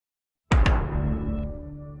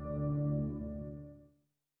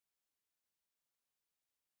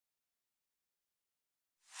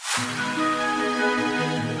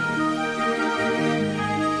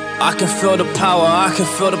I can feel the power, I can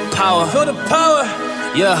feel the power. Feel the power.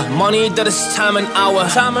 Yeah, money that is time and hour.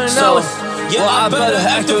 Yeah, well, I better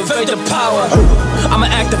activate the power. I'ma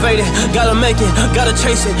activate it, gotta make it, gotta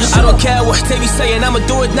chase it. I don't care what they be saying, I'ma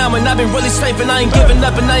do it now. And I've been really safe and I ain't giving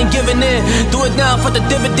up and I ain't giving in. Do it now for the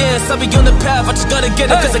dividends, I'll be on the path, I just gotta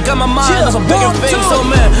get it. Cause I got my mind on some bigger things. So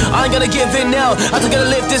man, I ain't gonna give in now, I just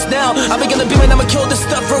gotta live this now. I be gonna be when I'ma kill this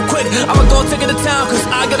stuff real quick. I'ma go take it to town, cause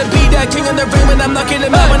I gotta be that king in the ring. When I'm knocking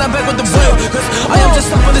it out, when I'm back with the real. Cause I am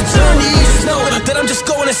just up on the journey, you just know that I'm just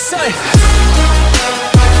going insane.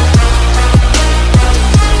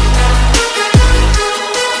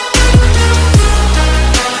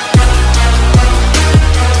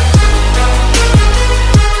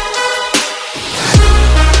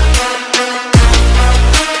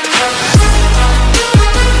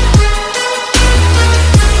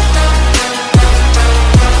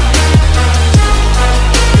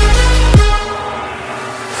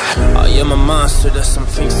 There's some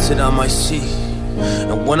things that I might see,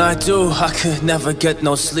 and when I do, I could never get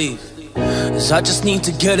no sleep. Cause I just need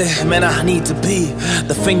to get it, man, I need to be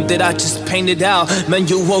the thing that I just painted out, man,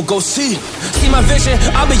 you won't go see. See my vision,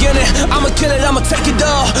 I'll be in it, I'ma kill it, I'ma take it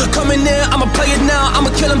all. Coming in, I'ma play it now,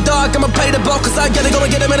 I'ma kill him dog, I'ma play the ball. Cause I gotta go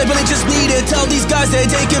and get it, man, I really just need it. Tell these guys that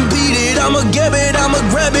they can beat it, I'ma give it, I'ma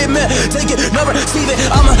grab it, man. Take it, never receive it,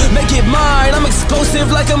 I'ma make it mine. I'm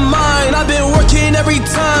explosive like a mine, I've been working every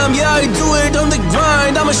time. Yeah, I do it on the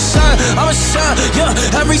grind, I'ma shine,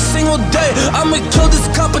 yeah, every single day. I'ma kill this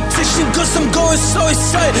competition cause I'm going so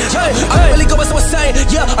insane. Hey, I really go by so insane.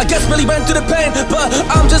 Yeah, I guess really ran through the pain, but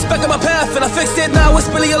I'm just back on my path and I fixed it now, it's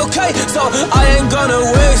really all okay. So I ain't gonna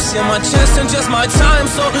waste, yeah, my chance and just my time.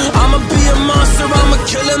 So I'ma be a monster, I'ma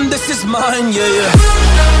kill him, this is mine, yeah, yeah.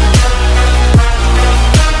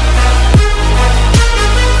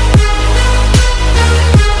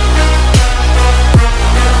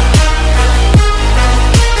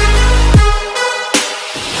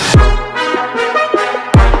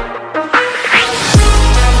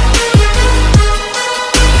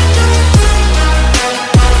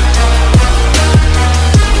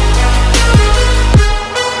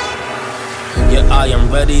 I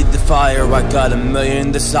am ready to fire, I got a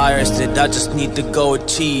million desires that I just need to go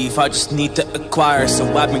achieve, I just need to acquire. So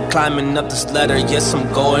I've been climbing up this ladder, yes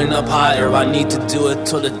I'm going up higher. I need to do it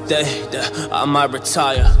till the day that I might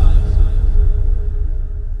retire.